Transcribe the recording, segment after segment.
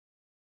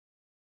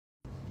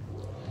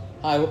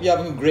Hi, I hope you're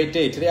having a great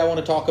day. Today I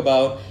want to talk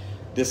about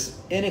this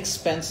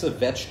inexpensive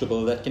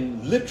vegetable that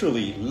can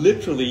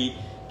literally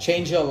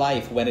change your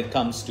life when it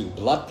comes to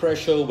blood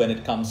pressure, when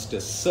it comes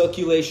to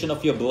circulation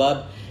of your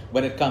blood,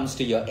 when it comes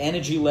to your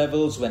energy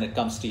levels, when it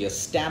comes to your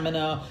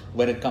stamina,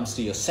 when it comes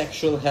to your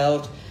sexual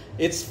health.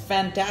 It's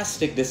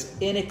fantastic, this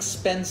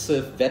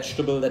inexpensive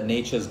vegetable that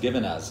nature has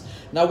given us.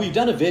 Now, we've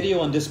done a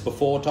video on this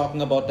before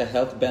talking about the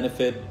health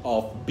benefit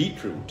of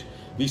beetroot.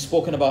 We've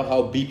spoken about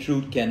how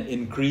beetroot can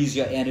increase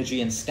your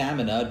energy and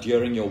stamina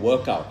during your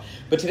workout.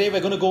 But today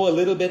we're going to go a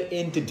little bit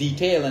into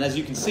detail. And as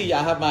you can see,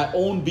 I have my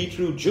own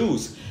beetroot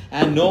juice.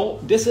 And no,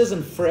 this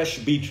isn't fresh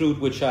beetroot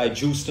which I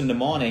juiced in the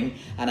morning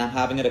and I'm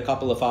having it a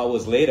couple of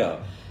hours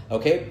later.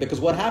 Okay, because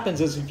what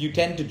happens is if you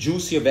tend to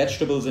juice your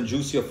vegetables and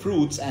juice your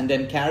fruits and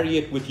then carry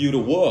it with you to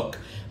work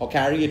or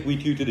carry it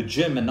with you to the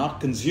gym and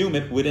not consume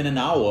it within an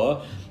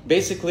hour,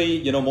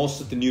 basically, most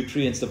of the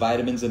nutrients, the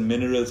vitamins and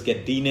minerals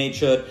get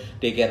denatured,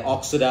 they get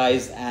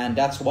oxidized, and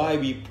that's why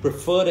we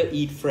prefer to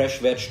eat fresh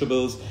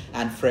vegetables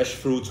and fresh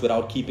fruits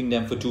without keeping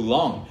them for too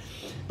long.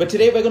 But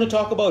today we're going to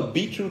talk about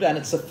beetroot and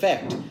its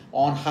effect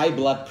on high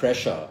blood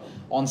pressure,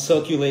 on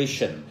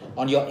circulation,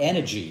 on your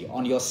energy,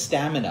 on your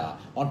stamina,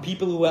 on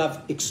people who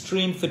have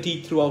extreme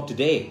fatigue throughout the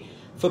day.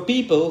 For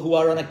people who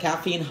are on a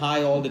caffeine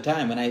high all the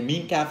time, when I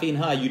mean caffeine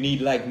high, you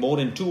need like more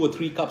than 2 or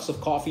 3 cups of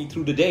coffee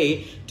through the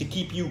day to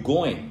keep you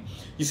going.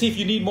 You see, if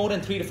you need more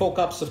than 3 to 4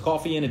 cups of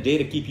coffee in a day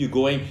to keep you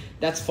going,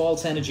 that's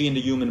false energy in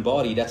the human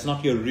body. That's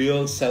not your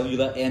real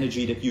cellular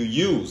energy that you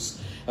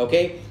use.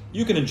 Okay?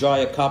 You can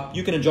enjoy a cup,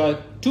 you can enjoy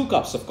 2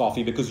 cups of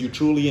coffee because you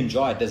truly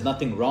enjoy it. There's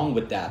nothing wrong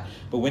with that.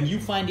 But when you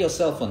find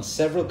yourself on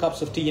several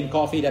cups of tea and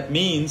coffee, that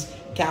means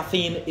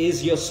caffeine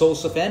is your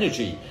source of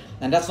energy.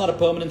 And that's not a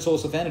permanent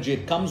source of energy.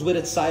 It comes with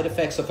its side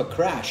effects of a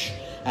crash.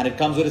 And it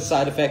comes with its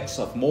side effects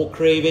of more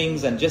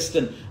cravings and just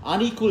an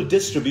unequal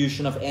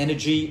distribution of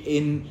energy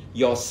in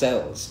your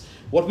cells.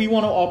 What we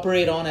want to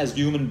operate on as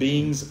human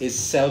beings is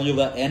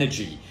cellular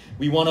energy.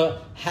 We want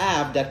to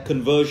have that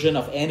conversion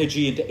of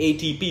energy into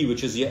ATP,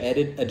 which is your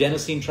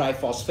adenosine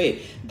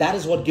triphosphate. That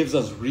is what gives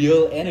us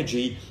real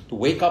energy to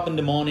wake up in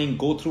the morning,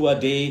 go through our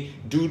day,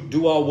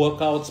 do our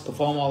workouts,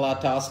 perform all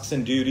our tasks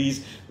and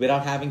duties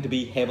without having to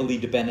be heavily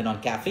dependent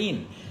on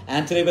caffeine.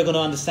 And today we're going to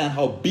understand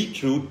how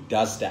beetroot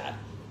does that.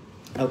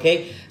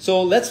 Okay,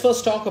 so let's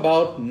first talk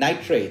about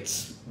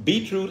nitrates.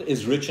 Beetroot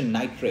is rich in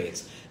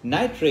nitrates.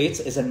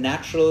 Nitrates is a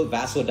natural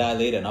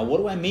vasodilator. Now, what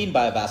do I mean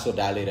by a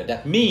vasodilator?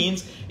 That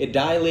means it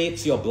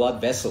dilates your blood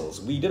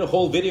vessels. We did a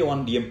whole video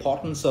on the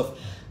importance of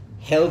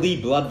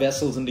healthy blood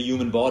vessels in the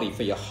human body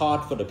for your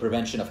heart, for the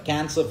prevention of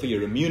cancer, for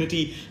your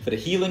immunity, for the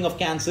healing of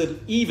cancer,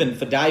 even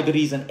for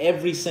diabetes and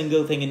every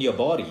single thing in your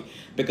body.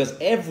 Because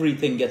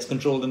everything gets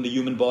controlled in the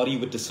human body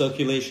with the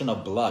circulation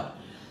of blood.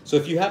 So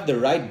if you have the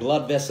right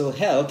blood vessel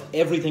health,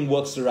 everything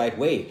works the right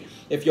way.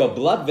 If your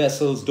blood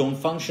vessels don't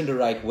function the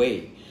right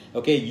way,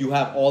 okay, you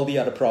have all the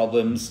other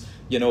problems,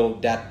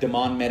 that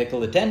demand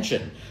medical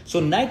attention. So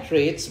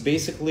nitrates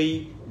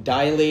basically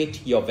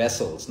dilate your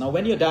vessels. Now,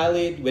 when you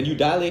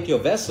dilate your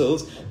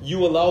vessels,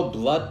 you allow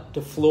blood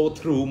to flow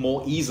through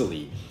more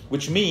easily,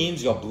 which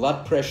means your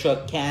blood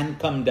pressure can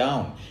come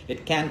down.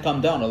 It can come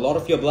down. A lot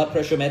of your blood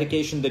pressure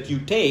medication that you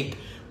take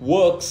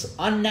works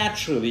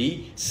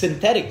unnaturally,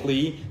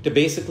 synthetically, to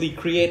basically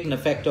create an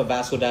effect of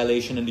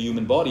vasodilation in the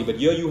human body. But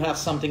here you have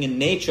something in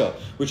nature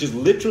which is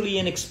literally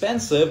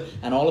inexpensive,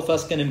 and all of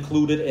us can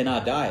include it in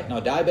our diet. Now,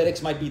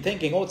 diabetics might be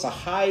thinking, oh, it's a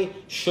high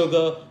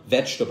sugar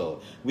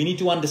vegetable. We need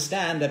to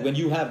understand that when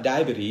you have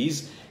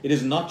diabetes, it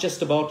is not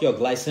just about your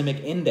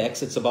glycemic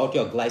index, it's about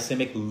your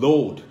glycemic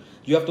load.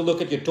 You have to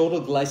look at your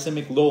total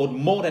glycemic load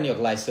more than your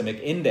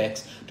glycemic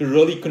index to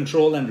really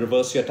control and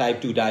reverse your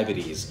type 2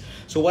 diabetes.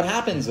 So what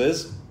happens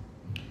is,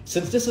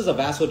 since this is a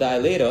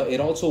vasodilator, it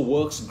also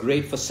works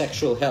great for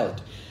sexual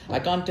health. I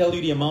can't tell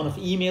you the amount of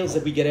emails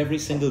that we get every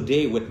single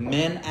day with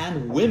men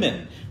and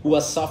women who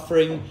are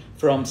suffering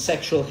from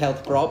sexual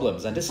health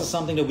problems. And this is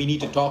something that we need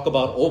to talk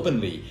about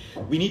openly.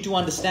 We need to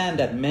understand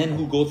that men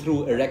who go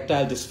through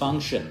erectile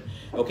dysfunction,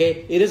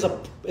 okay, it is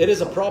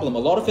a problem. A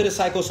lot of it is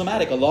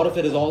psychosomatic. A lot of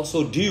it is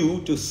also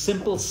due to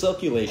simple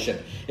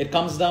circulation. It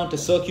comes down to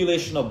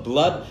circulation of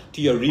blood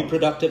to your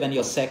reproductive and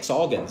your sex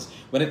organs.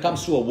 When it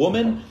comes to a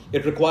woman,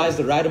 it requires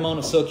the right amount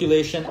of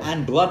circulation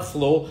and blood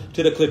flow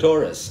to the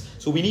clitoris.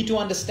 So we need to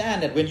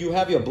understand that when you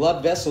have your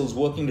blood vessels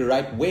working the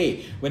right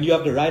way, when you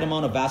have the right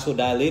amount of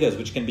vasodilators,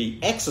 which can be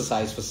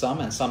exercise for some,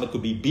 and some it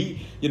could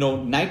be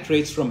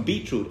nitrates from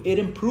beetroot, it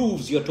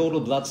improves your total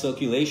blood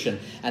circulation.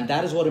 And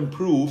that is what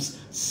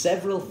improves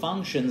several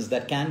functions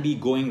that can be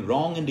going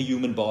wrong in the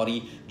human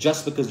body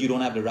just because you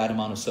don't have the right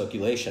amount of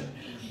circulation.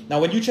 Now,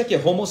 when you check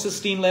your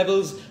homocysteine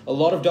levels, a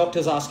lot of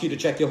doctors ask you to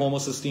check your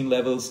homocysteine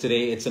levels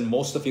today. It's in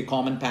most of your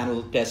common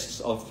panel tests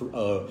of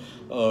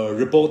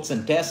reports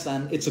and tests,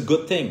 and it's a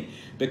good thing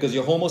because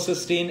your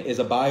homocysteine is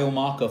a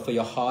biomarker for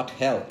your heart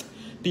health.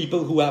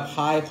 people who have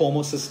high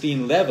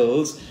homocysteine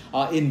levels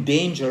are in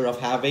danger of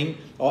having,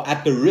 or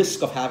at the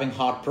risk of having,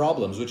 heart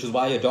problems, which is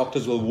why your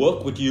doctors will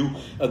work with you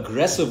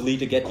aggressively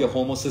to get your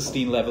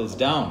homocysteine levels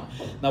down.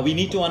 Now, we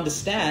need to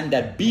understand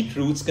that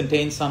beetroots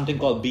contain something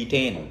called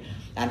betaine.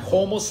 And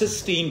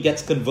homocysteine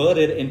gets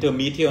converted into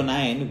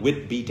methionine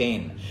with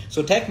betaine.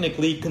 So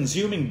technically,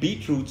 consuming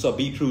beetroots or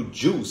beetroot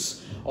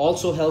juice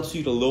also helps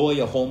you to lower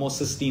your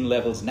homocysteine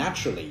levels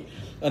naturally.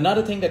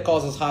 Another thing that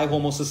causes high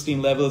homocysteine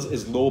levels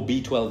is low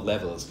B12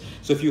 levels.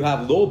 So if you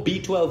have low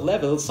B12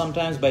 levels,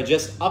 sometimes by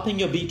just upping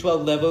your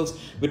B12 levels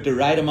with the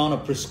right amount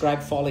of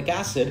prescribed folic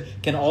acid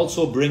can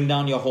also bring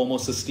down your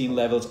homocysteine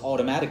levels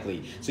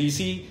automatically. So you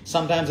see,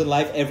 sometimes in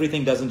life,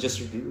 everything doesn't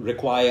just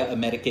require a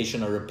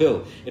medication or a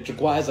pill. It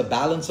requires a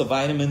balance of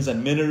vitamins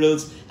and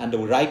minerals and the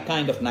right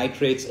kind of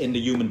nitrates in the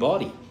human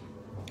body.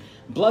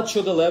 Blood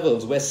sugar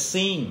levels, we're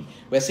seeing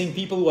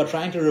people who are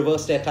trying to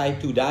reverse their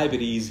type 2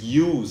 diabetes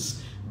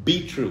use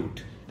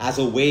beetroot as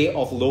a way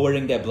of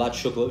lowering their blood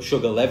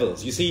sugar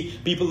levels. You see,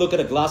 people look at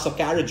a glass of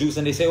carrot juice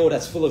and they say, oh,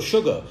 that's full of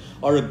sugar.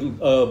 Or a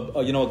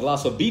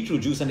glass of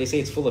beetroot juice and they say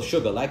it's full of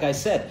sugar. Like I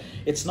said,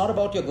 it's not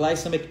about your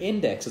glycemic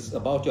index, it's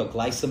about your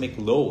glycemic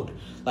load.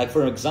 Like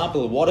for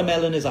example,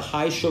 watermelon is a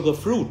high sugar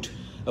fruit.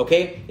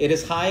 Okay, it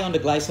is high on the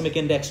glycemic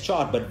index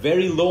chart, but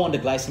very low on the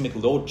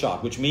glycemic load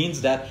chart, which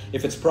means that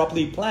if it's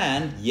properly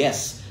planned,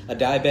 yes, a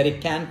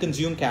diabetic can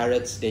consume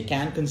carrots, they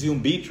can consume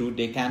beetroot,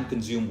 they can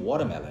consume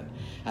watermelon.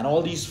 And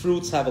all these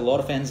fruits have a lot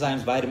of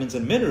enzymes, vitamins,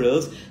 and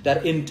minerals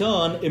that in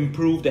turn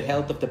improve the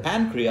health of the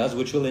pancreas,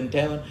 which will in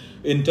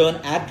turn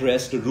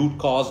address the root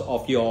cause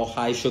of your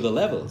high sugar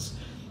levels.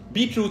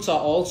 Beetroots are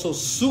also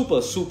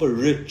super, super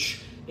rich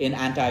in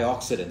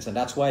antioxidants, and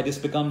that's why this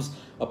becomes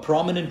a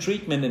prominent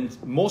treatment in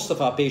most of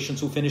our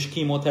patients who finish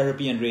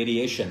chemotherapy and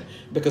radiation,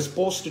 because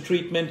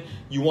post-treatment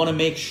you want to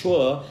make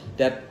sure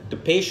that the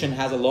patient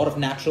has a lot of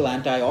natural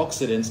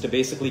antioxidants to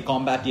basically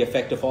combat the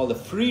effect of all the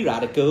free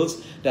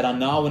radicals that are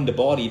now in the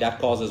body that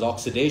causes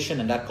oxidation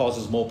and that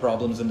causes more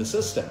problems in the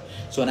system.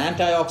 So an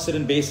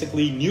antioxidant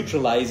basically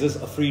neutralizes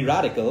a free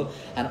radical,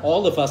 and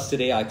all of us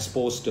today are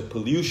exposed to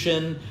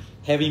pollution,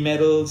 heavy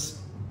metals,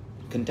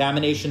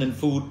 contamination in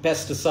food,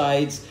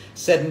 pesticides,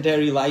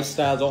 sedentary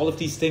lifestyles. All of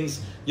these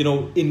things,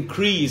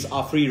 increase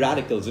our free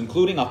radicals,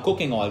 including our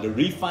cooking oil. The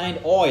refined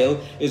oil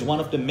is one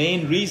of the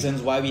main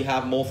reasons why we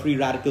have more free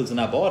radicals in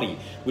our body,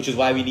 which is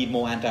why we need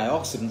more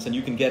antioxidants, and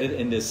you can get it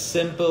in this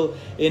simple,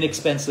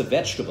 inexpensive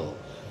vegetable.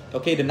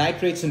 Okay, the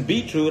nitrates in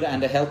beetroot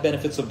and the health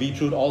benefits of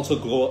beetroot also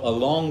go a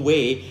long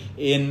way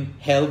in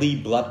healthy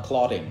blood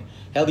clotting.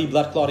 Healthy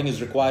blood clotting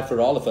is required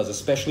for all of us,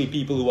 especially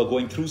people who are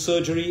going through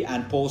surgery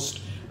and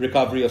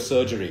post-recovery of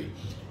surgery.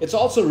 It's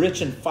also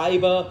rich in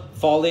fiber,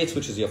 folates,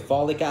 which is your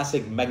folic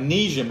acid,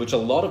 magnesium, which a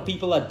lot of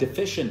people are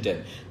deficient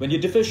in. When you're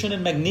deficient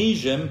in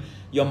magnesium,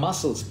 your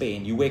muscles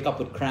pain. You wake up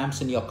with cramps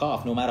in your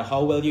calf, no matter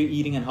how well you're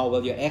eating and how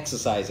well you're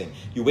exercising.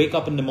 You wake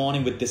up in the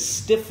morning with this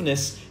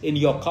stiffness in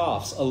your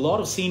calves. A lot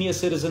of senior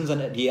citizens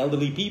and the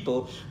elderly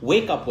people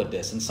wake up with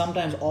this. And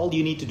sometimes all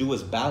you need to do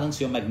is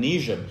balance your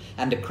magnesium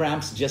and the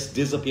cramps just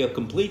disappear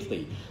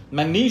completely.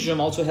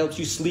 Magnesium also helps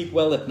you sleep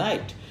well at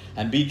night.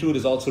 And beetroot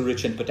is also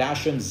rich in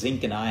potassium,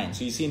 zinc, and iron.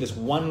 So you see in this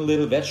one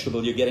little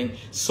vegetable, you're getting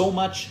so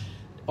much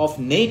of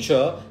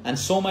nature and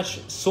so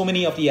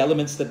many of the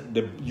elements that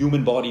the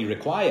human body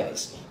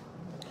requires.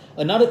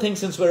 Another thing,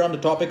 since we're on the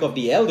topic of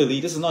the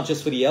elderly, this is not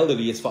just for the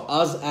elderly, it's for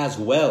us as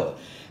well.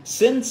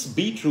 Since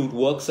beetroot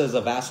works as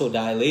a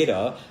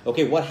vasodilator,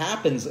 okay, what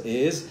happens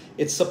is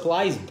it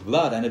supplies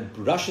blood and it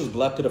rushes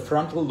blood to the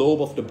frontal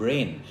lobe of the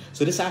brain.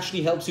 So this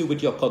actually helps you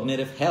with your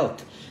cognitive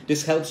health.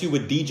 This helps you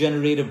with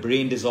degenerative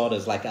brain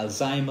disorders like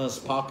Alzheimer's,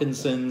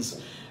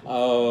 Parkinson's,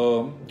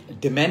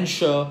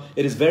 dementia.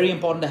 It is very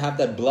important to have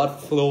that blood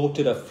flow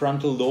to the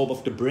frontal lobe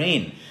of the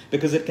brain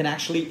because it can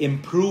actually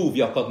improve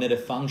your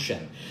cognitive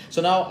function.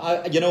 So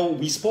now,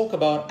 we spoke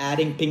about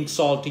adding pink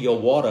salt to your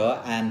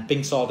water and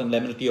pink salt and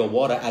lemon to your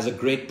water as a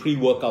great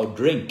pre-workout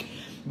drink.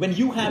 When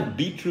you have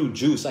beetroot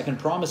juice, I can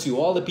promise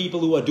you, all the people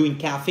who are doing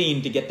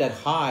caffeine to get that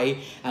high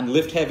and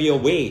lift heavier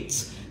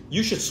weights,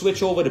 you should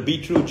switch over to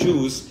beetroot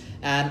juice.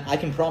 And I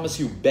can promise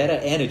you better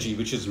energy,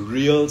 which is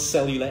real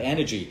cellular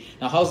energy.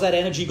 Now, how's that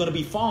energy going to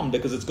be formed?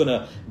 Because it's going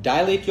to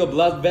dilate your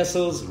blood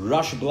vessels,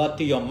 rush blood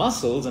to your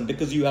muscles. And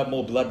because you have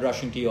more blood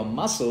rushing to your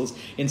muscles,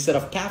 instead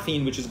of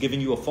caffeine, which is giving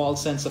you a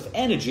false sense of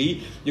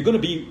energy, you're going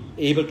to be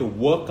able to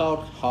work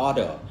out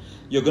harder.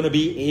 You're going to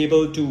be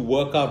able to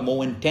work out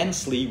more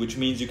intensely, which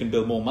means you can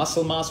build more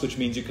muscle mass, which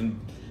means you can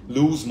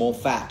lose more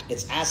fat.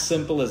 It's as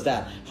simple as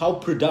that. How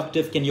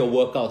productive can your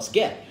workouts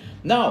get?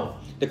 Now,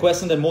 the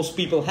question that most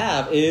people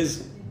have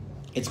is,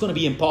 it's going to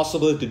be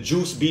impossible to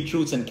juice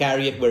beetroots and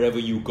carry it wherever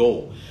you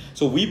go.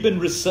 So we've been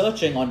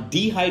researching on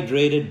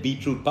dehydrated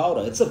beetroot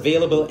powder. It's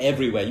available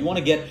everywhere. You want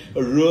to get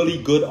a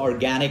really good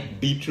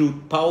organic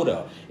beetroot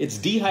powder. It's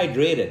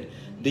dehydrated.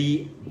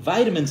 The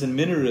vitamins and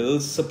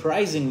minerals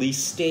surprisingly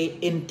stay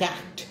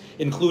intact,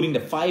 including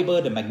the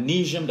fiber, the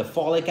magnesium, the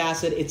folic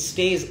acid. It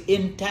stays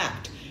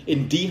intact.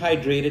 in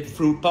dehydrated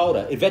fruit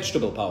powder,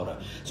 vegetable powder.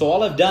 So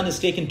all I've done is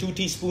taken 2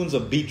 teaspoons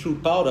of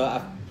beetroot powder.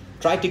 I've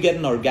tried to get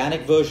an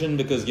organic version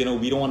because,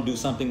 we don't want to do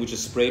something which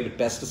is sprayed with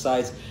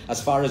pesticides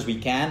as far as we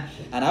can.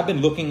 And I've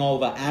been looking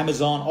over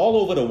Amazon, all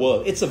over the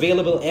world. It's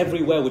available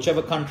everywhere,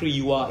 whichever country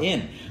you are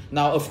in.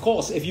 Now, of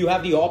course, if you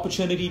have the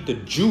opportunity to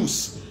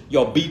juice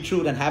your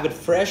beetroot and have it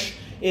fresh,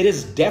 it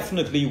is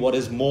definitely what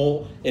is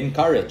more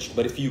encouraged.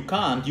 But if you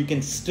can't, you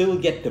can still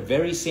get the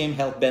very same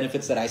health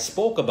benefits that I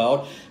spoke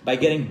about by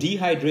getting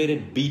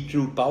dehydrated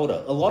beetroot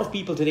powder. A lot of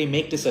people today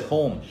make this at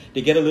home.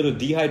 They get a little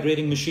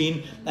dehydrating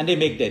machine and they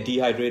make their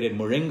dehydrated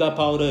moringa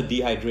powder,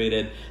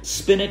 dehydrated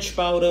spinach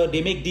powder.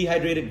 They make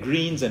dehydrated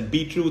greens and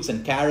beetroots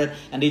and carrot,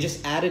 and they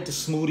just add it to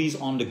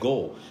smoothies on the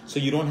go. So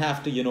you don't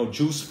have to,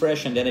 juice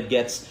fresh and then it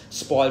gets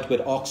spoiled with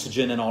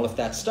oxygen and all of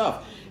that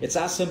stuff. It's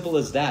as simple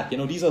as that.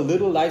 These are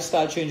little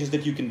lifestyle changes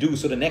that you can do.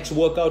 So the next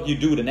workout you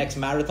do, the next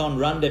marathon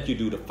run that you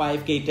do, the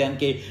 5K,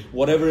 10K,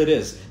 whatever it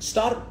is,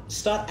 start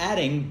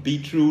adding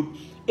beetroot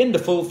in the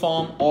full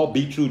form or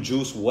beetroot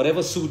juice,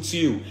 whatever suits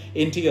you,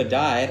 into your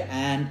diet,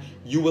 and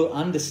you will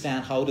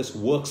understand how this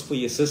works for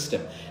your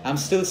system. I'm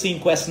still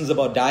seeing questions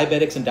about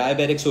diabetics and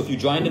diabetics. So if you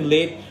joined in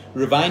late,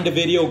 rewind the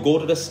video, go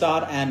to the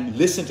start and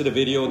listen to the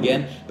video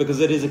again, because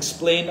it is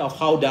explained of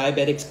how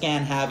diabetics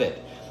can have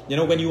it.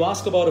 When you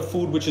ask about a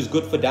food which is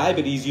good for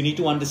diabetes, you need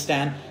to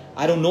understand,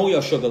 I don't know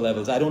your sugar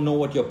levels. I don't know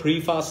what your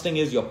pre-fasting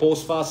is, your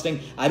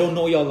post-fasting. I don't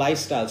know your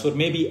lifestyle. So it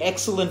may be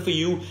excellent for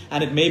you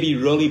and it may be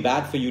really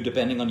bad for you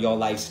depending on your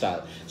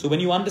lifestyle. So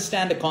when you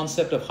understand the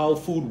concept of how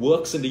food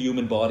works in the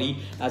human body,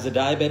 as a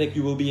diabetic,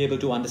 you will be able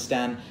to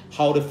understand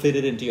how to fit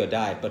it into your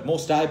diet. But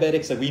most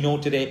diabetics that we know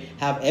today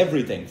have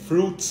everything: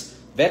 fruits,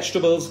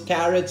 vegetables,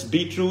 carrots,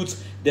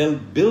 beetroots. They're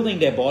building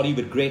their body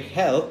with great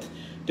health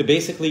to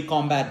basically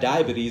combat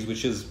diabetes,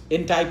 which is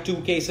in type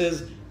 2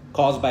 cases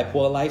caused by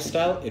poor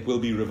lifestyle. It will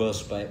be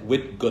reversed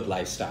with good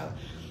lifestyle.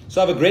 So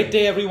have a great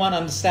day, everyone.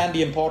 Understand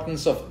the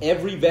importance of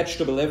every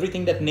vegetable.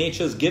 Everything that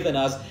nature's given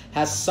us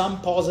has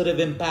some positive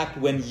impact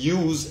when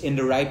used in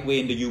the right way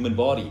in the human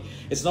body.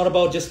 It's not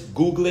about just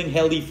Googling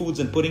healthy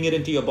foods and putting it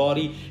into your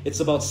body.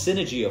 It's about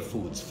synergy of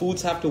foods.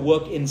 Foods have to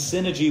work in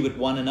synergy with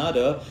one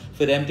another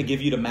for them to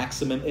give you the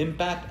maximum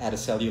impact at a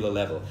cellular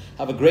level.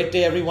 Have a great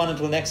day, everyone.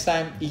 Until next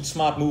time, eat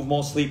smart, move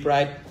more, sleep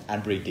right,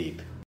 and breathe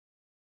deep.